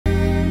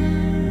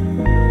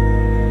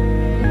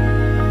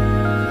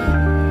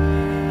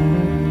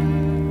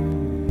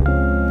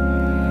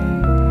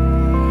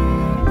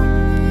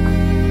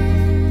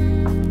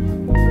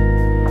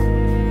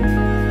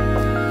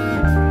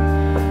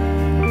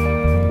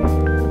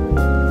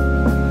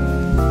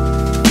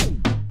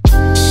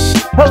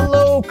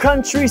Hello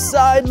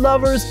countryside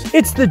lovers,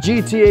 it's the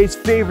GTA's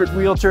favorite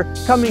realtor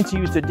coming to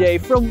you today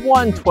from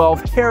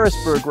 112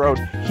 Harrisburg Road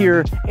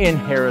here in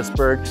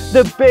Harrisburg.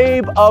 The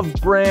babe of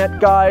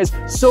Brant, guys,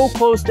 so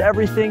close to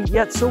everything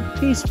yet so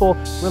peaceful,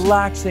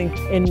 relaxing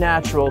and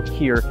natural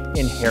here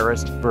in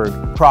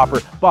Harrisburg proper.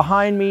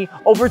 Behind me,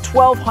 over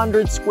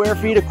 1,200 square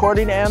feet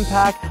according to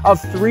MPAC of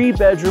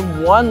 3-bedroom,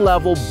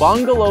 1-level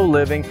bungalow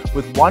living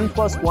with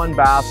 1+1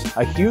 baths,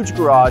 a huge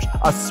garage,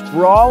 a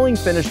sprawling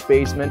finished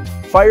basement,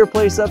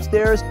 fireplace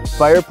upstairs,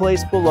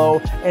 fireplace below,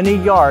 and a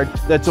yard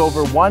that's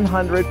over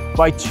 100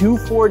 by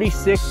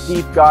 246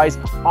 deep, guys,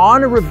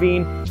 on a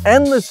ravine,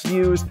 endless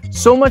views,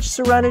 so much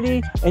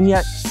serenity, and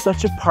yet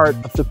such a part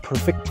of the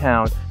perfect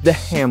town, the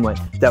hamlet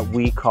that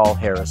we call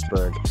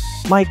Harrisburg.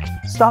 Mike,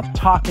 stop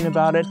talking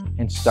about it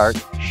and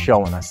start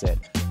showing us it.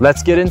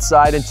 Let's get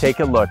inside and take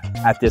a look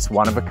at this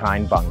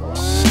one-of-a-kind bungalow.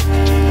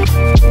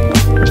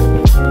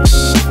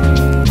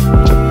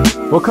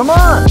 Well, come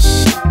on!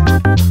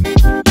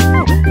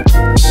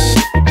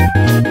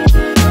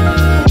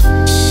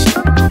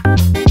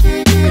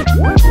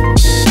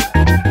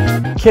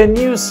 Can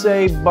you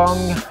say bung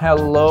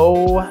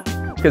hello?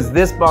 Because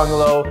this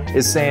bungalow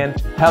is saying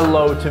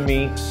hello to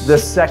me the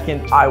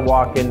second I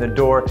walk in the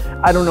door.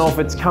 I don't know if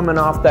it's coming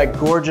off that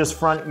gorgeous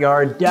front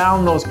yard,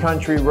 down those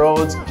country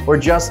roads, or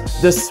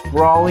just the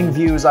sprawling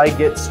views I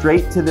get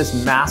straight to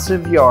this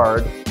massive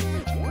yard,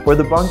 or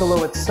the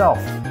bungalow itself.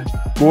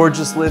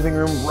 Gorgeous living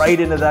room right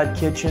into that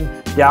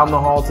kitchen, down the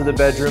hall to the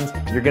bedrooms.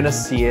 You're gonna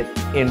see it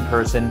in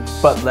person,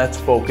 but let's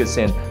focus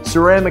in.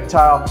 Ceramic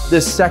tile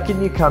the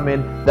second you come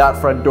in that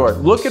front door.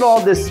 Look at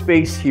all this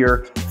space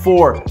here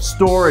for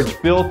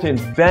storage,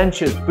 built-ins,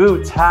 benches,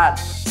 boots,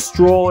 hats,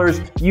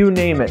 strollers, you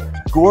name it.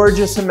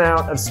 Gorgeous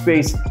amount of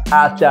space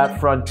at that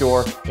front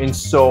door, and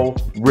so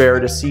rare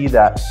to see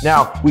that.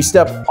 Now, we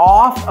step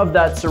off of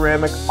that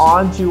ceramic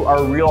onto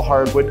our real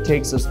hardwood,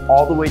 takes us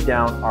all the way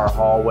down our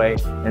hallway,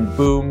 and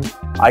boom,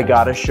 I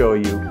gotta show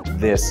you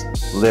this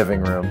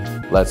living room.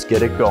 Let's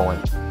get it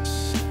going.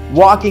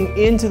 Walking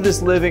into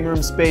this living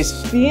room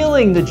space,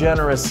 feeling the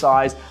generous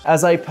size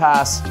as I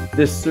pass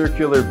this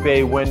circular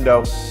bay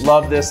window.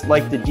 Love this,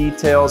 like the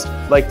details,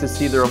 like to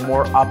see there a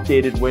more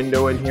updated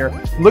window in here.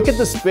 Look at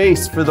the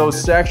space for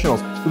those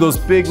sectionals, for those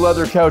big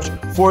leather couch,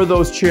 for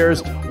those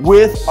chairs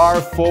with our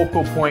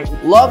focal point.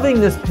 Loving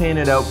this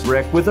painted out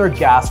brick with our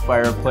gas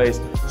fireplace.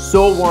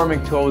 So warm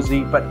and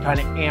cozy, but kind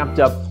of amped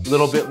up, a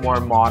little bit more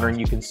modern.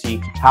 You can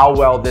see how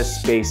well this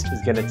space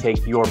is gonna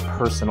take your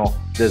personal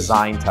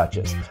design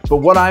touches. But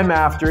what I'm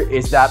after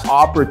is that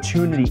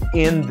opportunity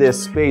in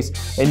this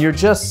space, and you're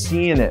just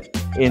seeing it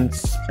in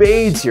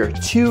spades here.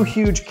 2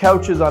 huge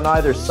couches on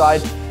either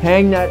side.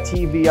 Hang that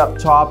TV up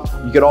top.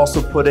 You could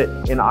also put it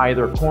in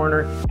either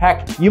corner.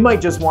 Heck, you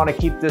might just want to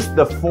keep this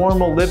the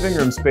formal living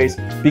room space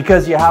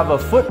because you have a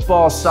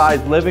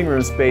football-sized living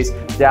room space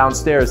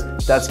downstairs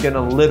that's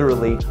gonna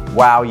literally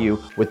wow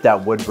you with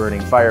that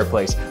wood-burning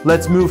fireplace.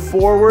 Let's move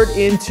forward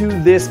into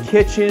this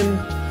kitchen.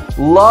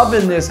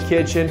 Loving this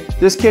kitchen.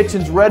 This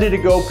kitchen's ready to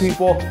go,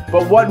 people,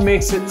 but what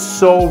makes it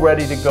so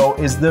ready to go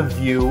is the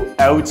view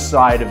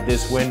outside of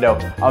this window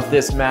of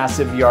this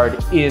massive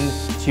yard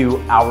into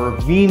our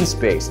ravine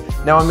space.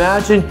 Now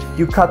imagine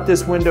you cut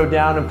this window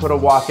down and put a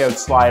walkout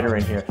slider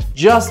in here.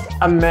 Just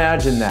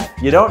imagine that.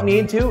 You don't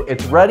need to,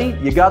 it's ready,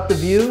 you got the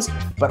views,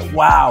 but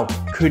wow,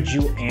 could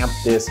you amp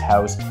this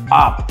house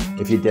up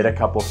if you did a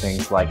couple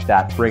things like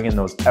that, bringing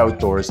those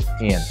outdoors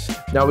in.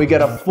 Now we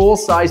got a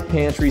full-size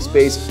pantry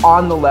space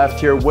on the left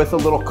here with a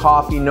little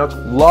coffee nook.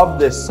 Love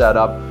this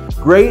setup.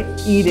 Great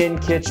eat-in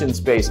kitchen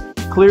space.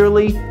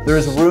 Clearly,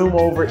 there's room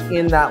over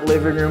in that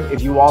living room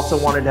if you also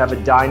wanted to have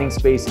a dining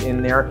space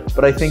in there,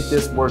 but I think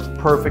this works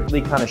perfectly,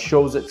 kind of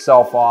shows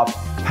itself off.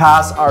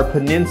 Past our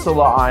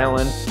peninsula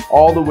island,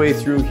 all the way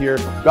through here.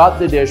 Got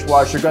the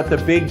dishwasher, got the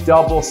big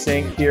double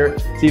sink here.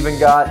 It's even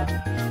got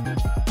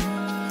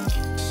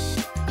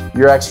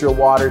your extra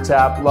water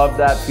tap. Love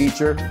that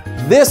feature.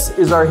 This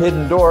is our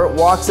hidden door. It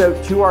walks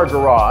out to our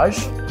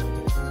garage.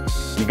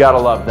 You gotta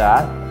love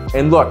that.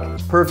 And look,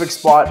 perfect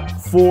spot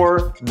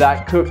for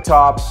that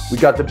cooktop. We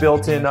got the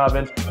built-in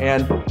oven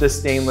and the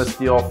stainless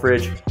steel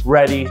fridge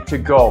ready to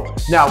go.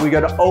 Now we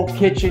got an oak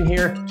kitchen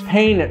here.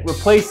 Paint it,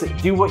 replace it,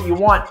 do what you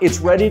want. It's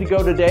ready to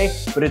go today,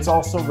 but it's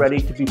also ready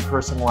to be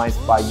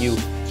personalized by you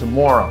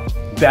tomorrow.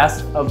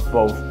 Best of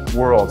both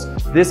worlds.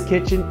 This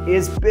kitchen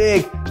is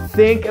big.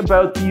 Think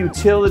about the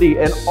utility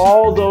and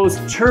all those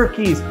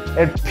turkeys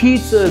and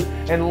pizzas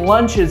and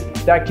lunches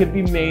that can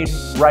be made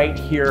right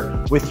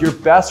here with your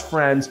best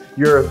friends,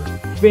 your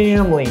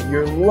family,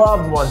 your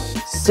loved ones,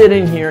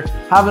 sitting here,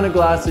 having a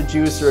glass of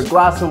juice or a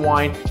glass of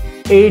wine,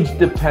 age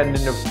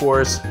dependent of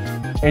course,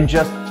 and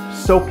just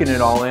soaking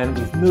it all in.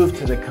 We've moved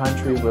to the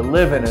country, we're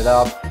living it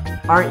up.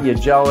 Aren't you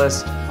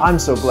jealous? I'm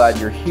so glad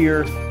you're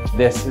here.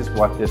 This is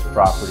what this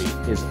property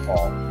is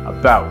all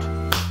about.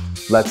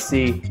 Let's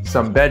see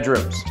some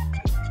bedrooms.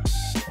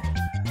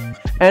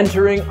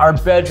 Entering our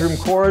bedroom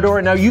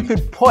corridor. Now you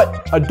could put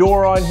a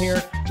door on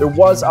here There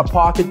was a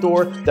pocket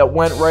door that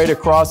went right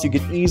across. You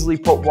could easily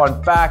put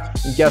one back,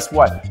 and guess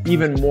what?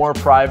 Even more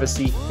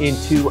privacy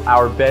into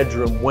our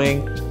bedroom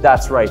wing.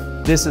 That's right,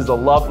 this is a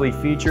lovely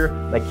feature,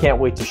 and I can't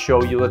wait to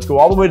show you. Let's go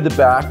all the way to the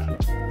back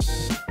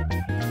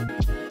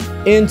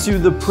into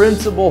the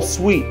principal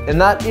suite,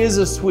 and that is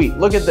a suite.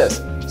 Look at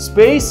this,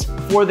 space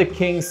for the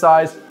king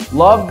size.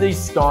 Love these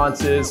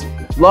sconces,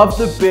 love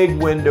the big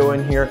window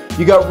in here.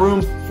 You got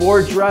room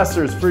for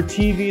dressers, for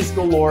TVs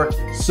galore,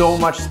 so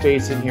much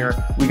space in here.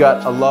 We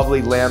got a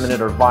lovely laminate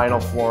or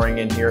vinyl flooring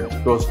in here.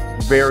 Goes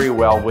very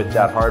well with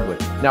that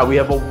hardwood. Now we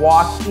have a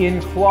walk-in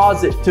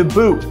closet to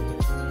boot.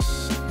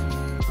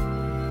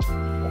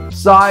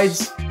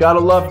 Sides, gotta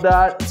love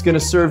that. It's gonna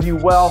serve you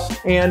well.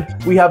 And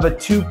we have a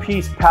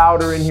 2-piece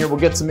powder in here. We'll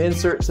get some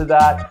inserts of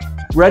that.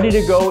 Ready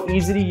to go,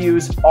 easy to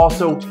use,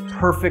 also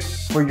perfect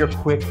for your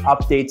quick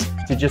updates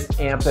to just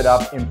amp it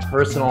up and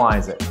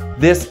personalize it.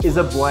 This is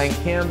a blank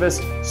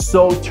canvas,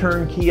 so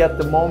turnkey at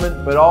the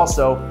moment, but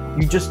also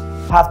you just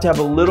have to have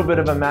a little bit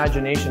of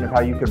imagination of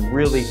how you can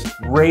really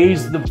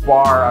raise the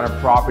bar on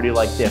a property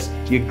like this.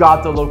 You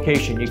got the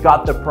location, you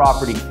got the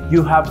property,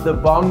 you have the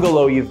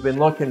bungalow you've been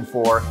looking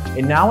for,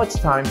 and now it's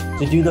time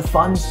to do the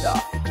fun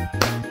stuff.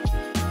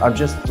 I'm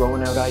just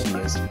throwing out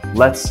ideas.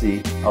 Let's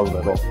see a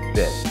little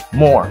bit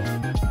more.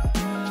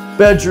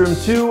 Bedroom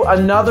 2,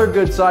 another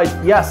good size.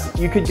 Yes,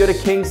 you could get a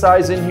king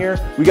size in here.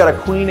 We got a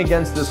queen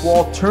against this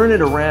wall. Turn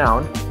it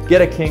around,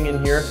 get a king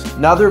in here.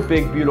 Another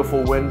big,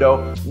 beautiful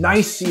window.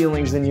 Nice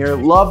ceilings in here.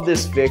 Love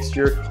this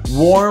fixture.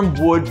 Warm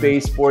wood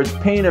baseboards.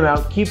 Paint them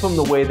out, keep them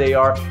the way they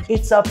are.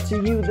 It's up to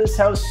you. This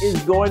house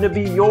is going to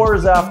be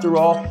yours after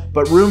all.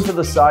 But room for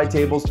the side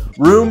tables,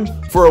 room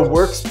for a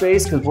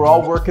workspace because we're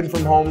all working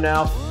from home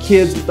now.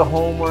 Kids with the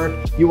homework.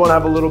 You want to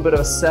have a little bit of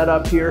a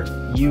setup here.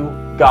 You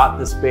got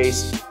the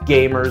space.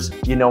 Gamers,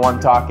 you know I'm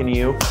talking to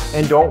you.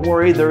 And don't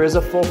worry, there is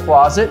a full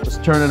closet. Let's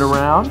turn it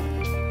around.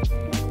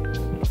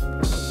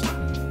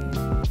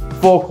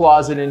 Full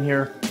closet in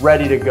here,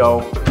 ready to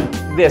go.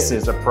 This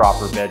is a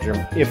proper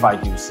bedroom, if I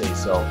do say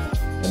so.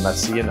 And let's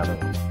see another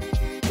one.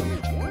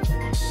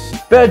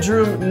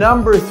 Bedroom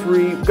number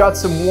 3, got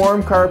some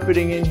warm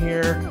carpeting in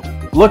here.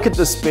 Look at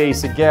the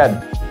space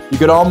again. You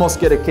could almost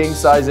get a king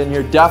size in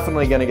here,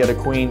 definitely gonna get a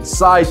queen.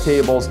 Side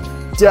tables,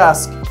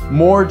 desk,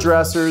 more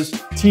dressers,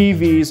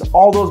 TVs,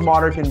 all those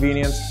modern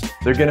convenience,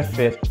 they're gonna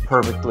fit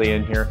perfectly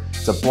in here.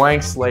 It's a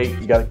blank slate,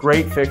 you got a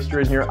great fixture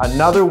in here,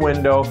 another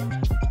window.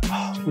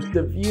 With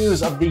the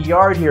views of the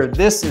yard here,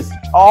 this is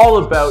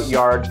all about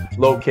yard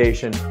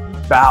location,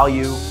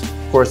 value.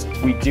 Of course,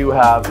 we do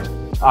have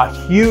a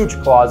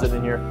huge closet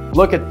in here.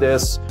 Look at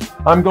this,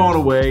 I'm going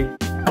away.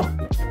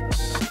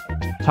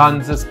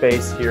 Tons of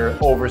space here,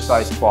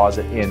 oversized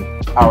closet in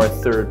our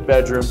 3rd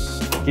bedroom.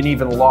 You can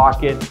even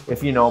lock it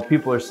if you know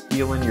people are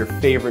stealing your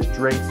favorite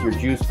drinks, your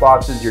juice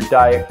boxes, your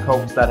Diet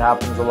Cokes. That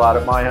happens a lot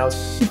at my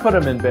house. You put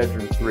them in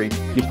bedroom 3,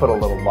 you put a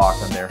little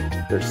lock on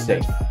there, they're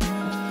safe.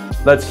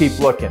 Let's keep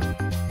looking.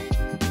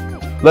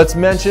 Let's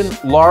mention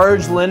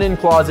large linen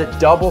closet,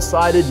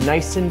 double-sided,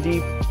 nice and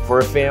deep for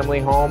a family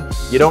home.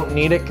 You don't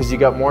need it because you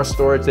got more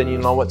storage than you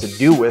know what to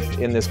do with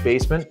in this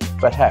basement,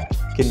 but heck,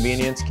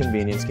 convenience,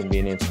 convenience,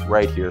 convenience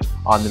right here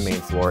on the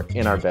main floor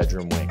in our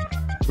bedroom wing.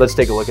 Let's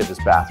take a look at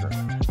this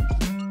bathroom.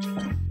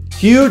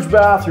 Huge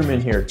bathroom in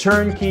here,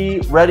 turnkey,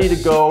 ready to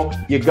go.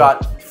 You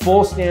got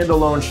full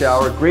standalone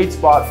shower, great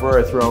spot for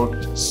our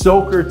throne,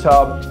 soaker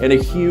tub, and a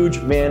huge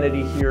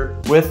vanity here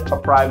with a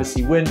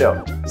privacy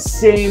window.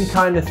 Same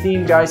kind of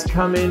theme, guys.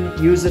 Come in,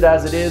 use it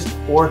as it is,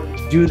 or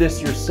do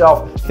this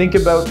yourself. Think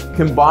about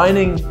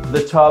combining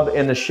the tub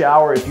and the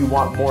shower if you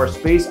want more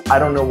space. I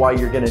don't know why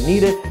you're gonna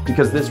need it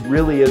because this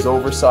really is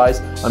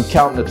oversized. I'm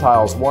counting the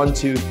tiles, 1,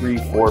 2, 3,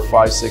 4,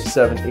 5, 6,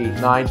 7,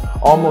 8, 9,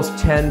 almost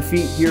 10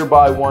 feet here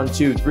by 1,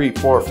 2, 3,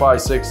 4,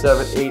 5, 6,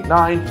 7, 8,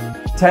 9.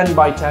 10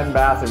 by 10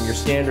 bathroom, your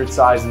standard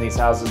size in these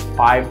houses,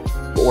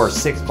 5 or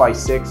 6 by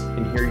 6,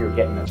 and here you're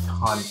getting a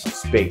ton of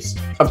space.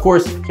 Of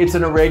course, it's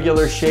an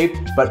irregular shape,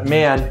 but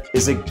man,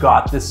 is it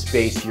got the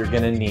space you're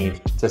gonna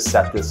need to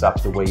set this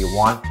up the way you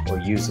want or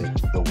use it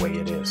the way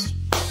it is.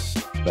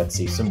 Let's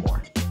see some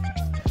more.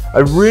 I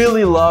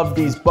really love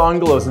these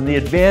bungalows, and the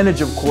advantage,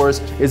 of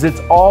course, is it's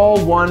all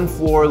one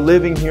floor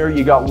living here.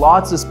 You got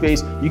lots of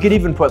space. You could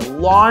even put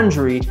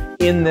laundry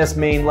in this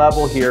main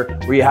level here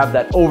where you have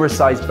that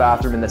oversized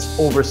bathroom and this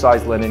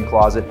oversized linen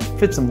closet.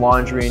 Fit some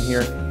laundry in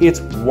here.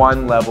 It's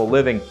one level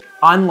living.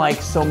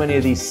 Unlike so many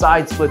of these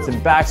side splits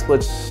and back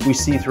splits we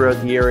see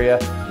throughout the area,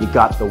 you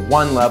got the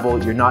one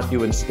level, you're not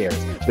doing stairs.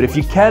 But if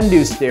you can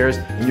do stairs,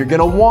 and you're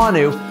gonna want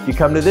to, if you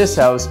come to this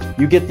house,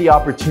 you get the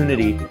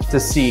opportunity to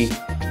see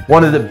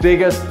one of the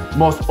biggest,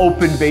 most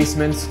open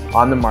basements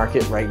on the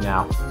market right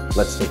now.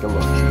 Let's take a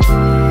look.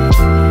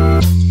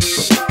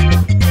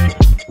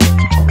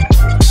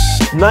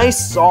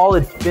 Nice,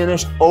 solid,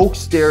 finished oak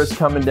stairs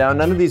coming down.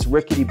 None of these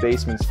rickety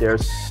basement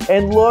stairs.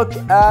 And look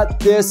at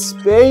this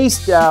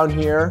space down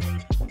here.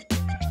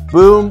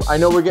 Boom, I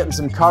know we're getting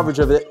some coverage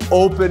of it.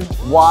 Open,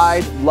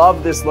 wide,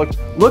 love this look.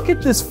 Look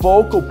at this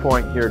focal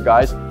point here,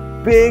 guys.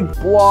 Big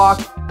block,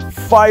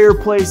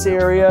 fireplace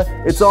area.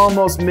 It's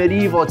almost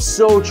medieval. It's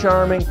so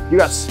charming. You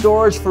got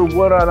storage for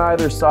wood on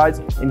either side,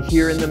 and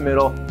here in the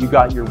middle, you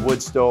got your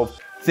wood stove.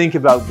 Think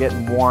about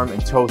getting warm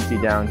and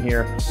toasty down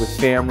here with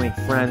family,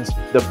 friends,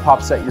 the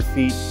pups at your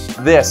feet.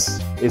 This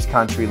is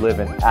country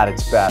living at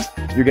its best.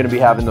 You're gonna be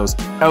having those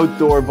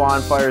outdoor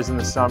bonfires in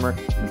the summer.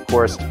 And of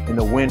course, in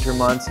the winter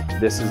months,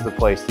 this is the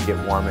place to get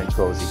warm and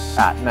cozy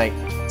at night.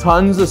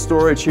 Tons of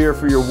storage here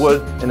for your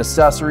wood and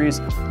accessories.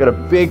 Got a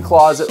big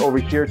closet over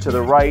here to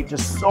the right.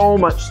 Just so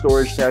much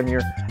storage down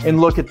here.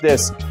 And look at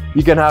this.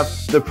 You can have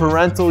the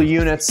parental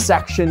unit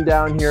section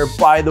down here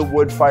by the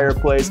wood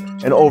fireplace.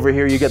 And over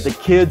here, you get the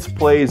kids'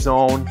 play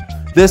zone.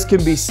 This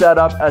can be set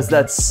up as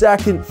that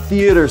second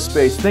theater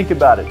space. Think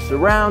about it.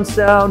 Surround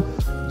sound,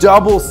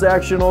 double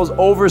sectionals,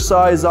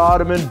 oversized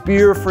ottoman,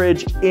 beer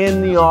fridge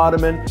in the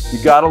ottoman.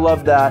 You gotta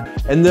love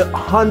that. And the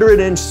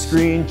 100-inch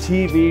screen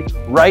TV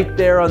right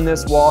there on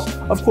this wall.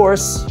 Of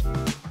course,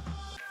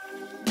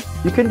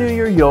 you can do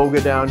your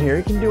yoga down here.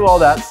 You can do all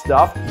that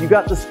stuff. You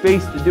got the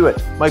space to do it.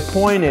 My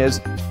point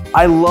is,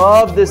 I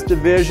love this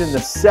division, the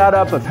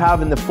setup of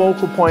having the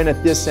focal point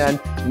at this end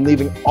and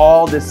leaving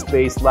all this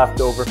space left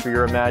over for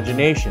your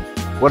imagination.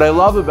 What I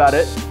love about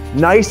it,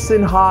 nice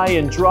and high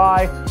and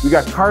dry. We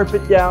got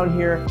carpet down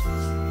here,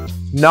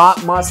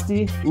 not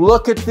musty.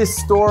 Look at this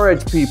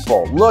storage,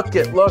 people. Look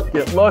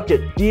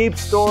at deep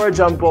storage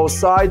on both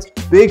sides.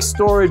 Big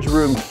storage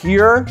room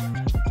here,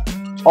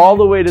 all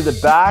the way to the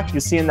back. You're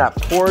seeing that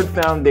poured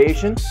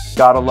foundation.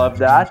 Gotta love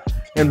that.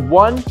 And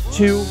 1,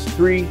 2,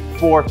 3,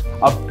 4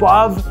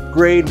 above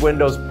grade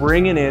windows,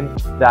 bringing in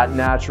that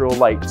natural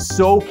light.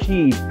 So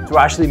key to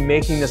actually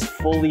making this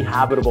fully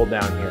habitable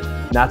down here.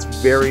 And that's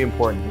very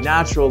important.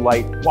 Natural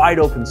light, wide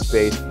open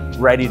space,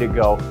 ready to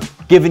go,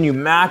 giving you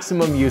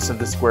maximum use of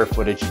the square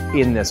footage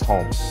in this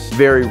home.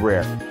 Very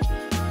rare.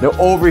 Now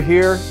over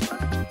here,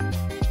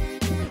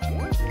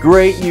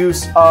 great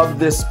use of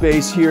this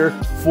space here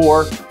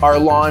for our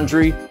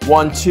laundry.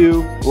 1,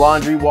 2,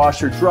 laundry,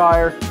 washer,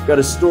 dryer. Got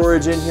a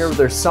storage in here with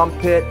our sump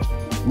pit,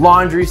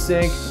 laundry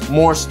sink,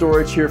 more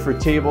storage here for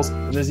tables,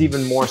 and there's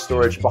even more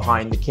storage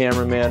behind the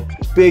cameraman.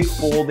 Big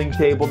folding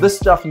table. This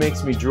stuff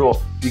makes me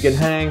drool. You can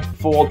hang,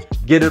 fold,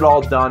 get it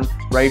all done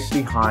right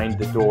behind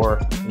the door,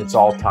 and it's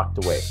all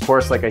tucked away. Of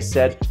course, like I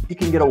said, you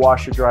can get a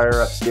washer dryer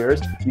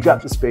upstairs. You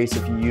got the space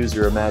if you use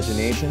your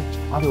imagination.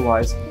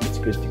 Otherwise, it's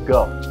good to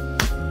go.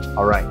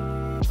 All right,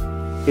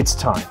 it's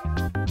time.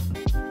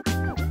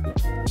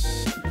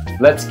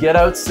 Let's get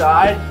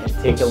outside and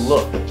take a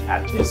look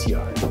at this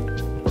yard.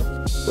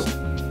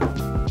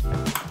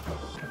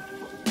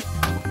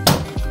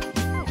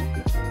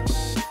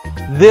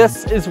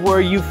 This is where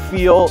you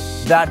feel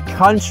that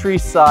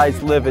countryside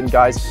living,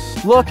 guys.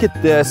 Look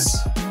at this.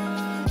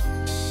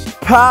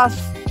 Past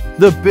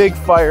the big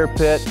fire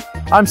pit.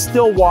 I'm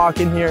still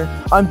walking here.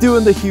 I'm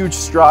doing the huge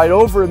stride,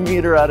 over a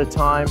meter at a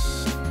time.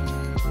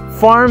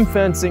 Farm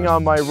fencing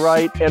on my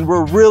right, and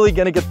we're really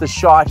gonna get the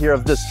shot here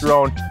of this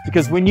drone,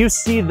 because when you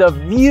see the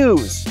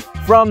views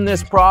from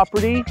this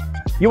property,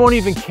 you won't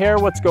even care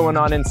what's going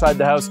on inside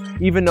the house,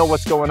 even though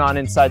what's going on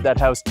inside that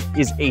house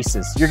is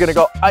aces. You're gonna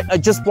go, I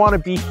just wanna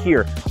be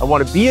here. I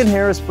wanna be in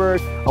Harrisburg,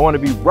 I wanna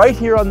be right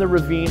here on the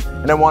ravine,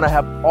 and I wanna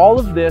have all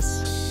of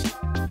this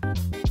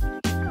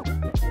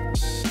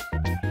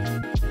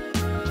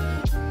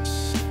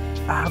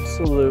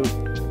absolute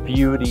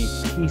beauty,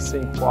 peace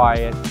and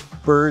quiet,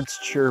 birds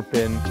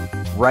chirping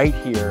right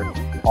here.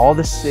 All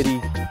the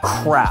city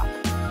crap,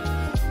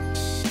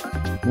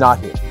 not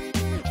here.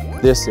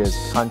 This is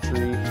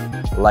country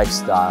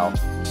lifestyle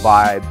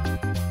vibe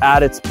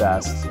at its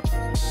best.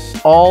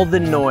 All the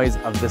noise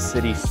of the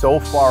city so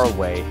far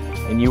away,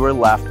 and you are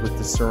left with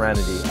the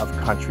serenity of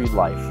country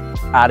life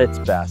at its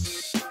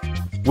best,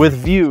 with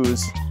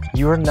views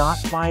you are not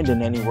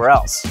finding anywhere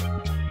else.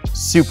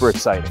 Super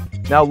exciting.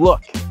 Now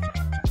look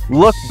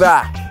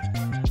back.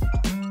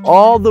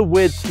 All the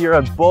width here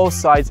on both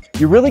sides.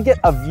 You really get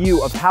a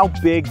view of how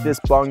big this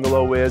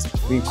bungalow is.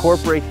 We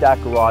incorporate that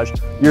garage.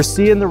 You're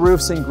seeing the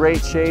roof's in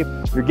great shape.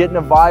 You're getting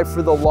a vibe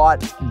for the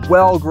lot,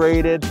 well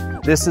graded.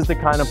 This is the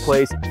kind of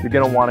place you're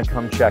gonna wanna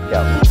come check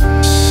out.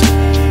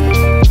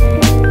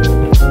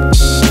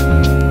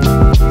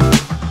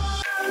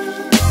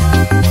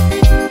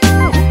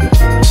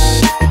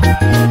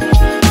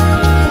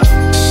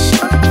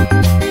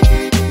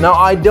 Now,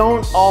 I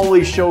don't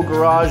always show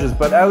garages,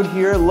 but out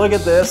here, look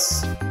at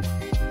this.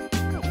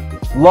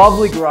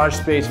 Lovely garage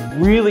space,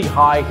 really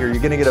high here.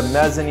 You're gonna get a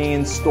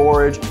mezzanine,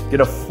 storage,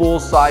 get a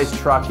full-size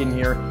truck in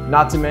here.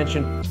 Not to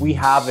mention, we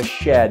have a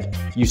shed.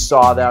 You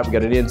saw that, we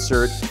got an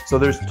insert. So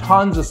there's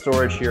tons of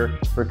storage here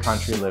for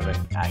country living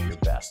at your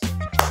best.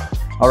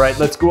 All right,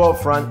 let's go out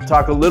front,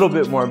 talk a little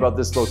bit more about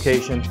this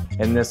location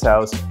and this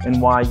house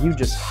and why you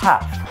just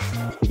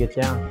have to get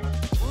down.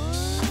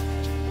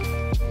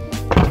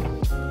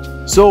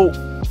 So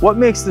what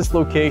makes this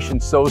location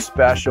so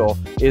special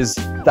is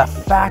the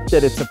fact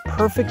that it's a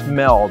perfect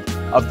meld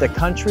of the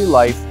country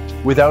life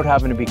without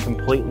having to be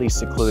completely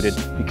secluded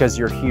because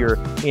you're here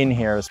in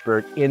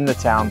Harrisburg, in the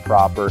town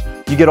proper.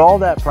 You get all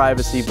that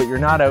privacy, but you're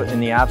not out in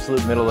the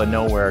absolute middle of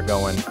nowhere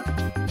going,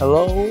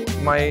 hello,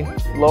 am I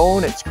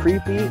alone? It's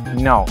creepy.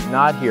 No,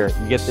 not here.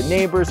 You get the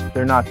neighbors,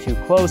 they're not too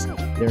close,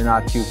 they're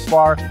not too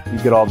far. You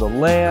get all the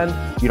land,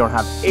 you don't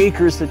have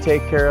acres to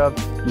take care of.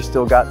 You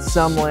still got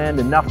some land,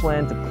 enough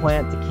land to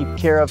plant, to keep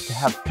care of, to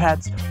have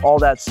pets, all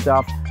that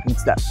stuff.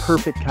 It's that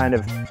perfect kind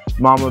of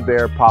mama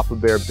bear, papa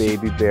bear,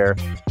 baby bear,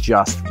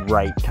 just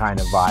right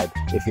kind of vibe,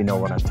 if you know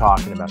what I'm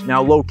talking about.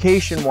 Now,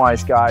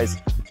 location-wise, guys,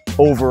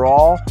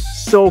 overall,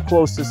 so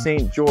close to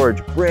St.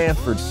 George,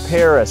 Brantford,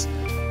 Paris,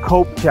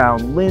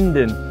 Copetown,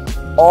 Linden,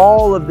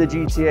 all of the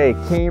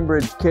GTA,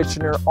 Cambridge,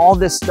 Kitchener, all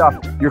this stuff,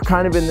 you're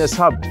kind of in this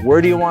hub.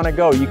 Where do you want to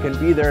go? You can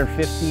be there in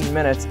 15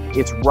 minutes.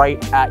 It's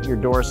right at your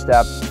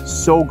doorstep.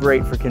 So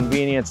great for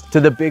convenience. To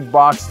the big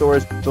box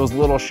stores, those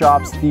little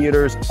shops,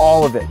 theaters,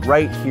 all of it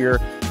right here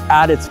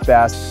at its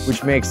best,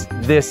 which makes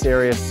this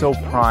area so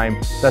prime.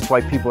 That's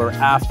why people are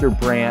after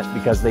Brant,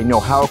 because they know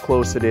how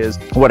close it is,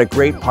 what a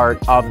great part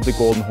of the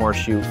Golden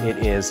Horseshoe it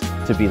is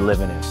to be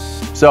living in.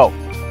 So,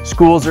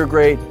 schools are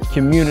great,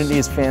 community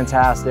is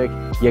fantastic.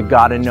 You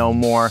gotta know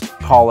more,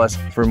 call us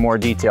for more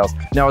details.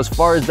 Now, as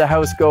far as the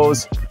house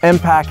goes,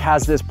 MPAC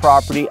has this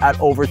property at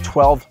over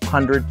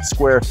 1,200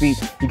 square feet.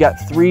 You got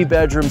 3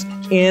 bedrooms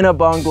in a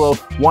bungalow,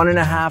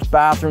 1.5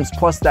 bathrooms,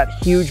 plus that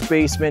huge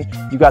basement.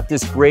 You got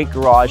this great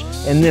garage.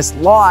 And this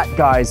lot,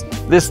 guys,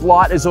 this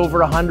lot is over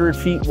 100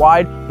 feet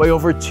wide by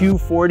over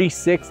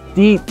 246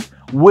 deep.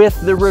 With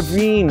the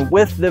ravine,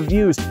 with the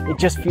views, it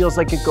just feels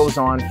like it goes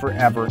on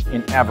forever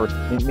and ever.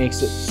 It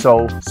makes it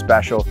so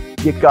special.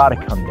 You gotta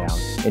come down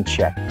and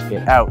check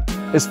it out.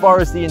 As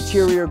far as the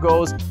interior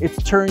goes,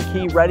 it's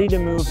turnkey, ready to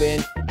move in.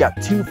 You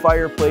got 2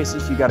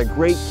 fireplaces, you got a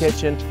great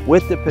kitchen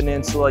with the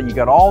peninsula, you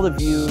got all the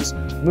views.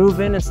 Move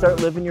in and start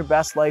living your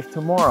best life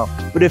tomorrow.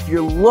 But if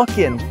you're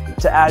looking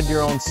to add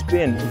your own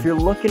spin, if you're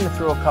looking to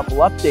throw a couple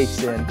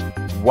updates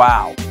in,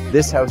 wow,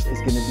 this house is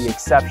going to be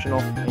exceptional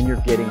and you're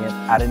getting it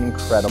at an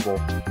incredible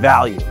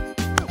value.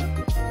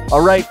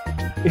 All right,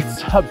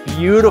 it's a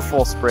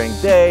beautiful spring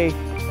day.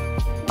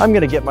 I'm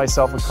going to get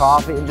myself a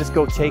coffee and just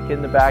go take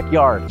in the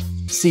backyard,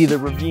 see the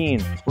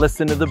ravine,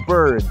 listen to the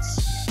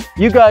birds.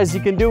 You guys, you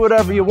can do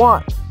whatever you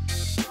want.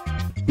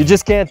 You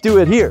just can't do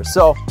it here.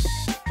 So,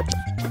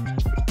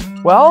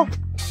 well,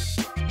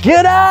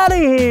 get out of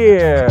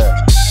here.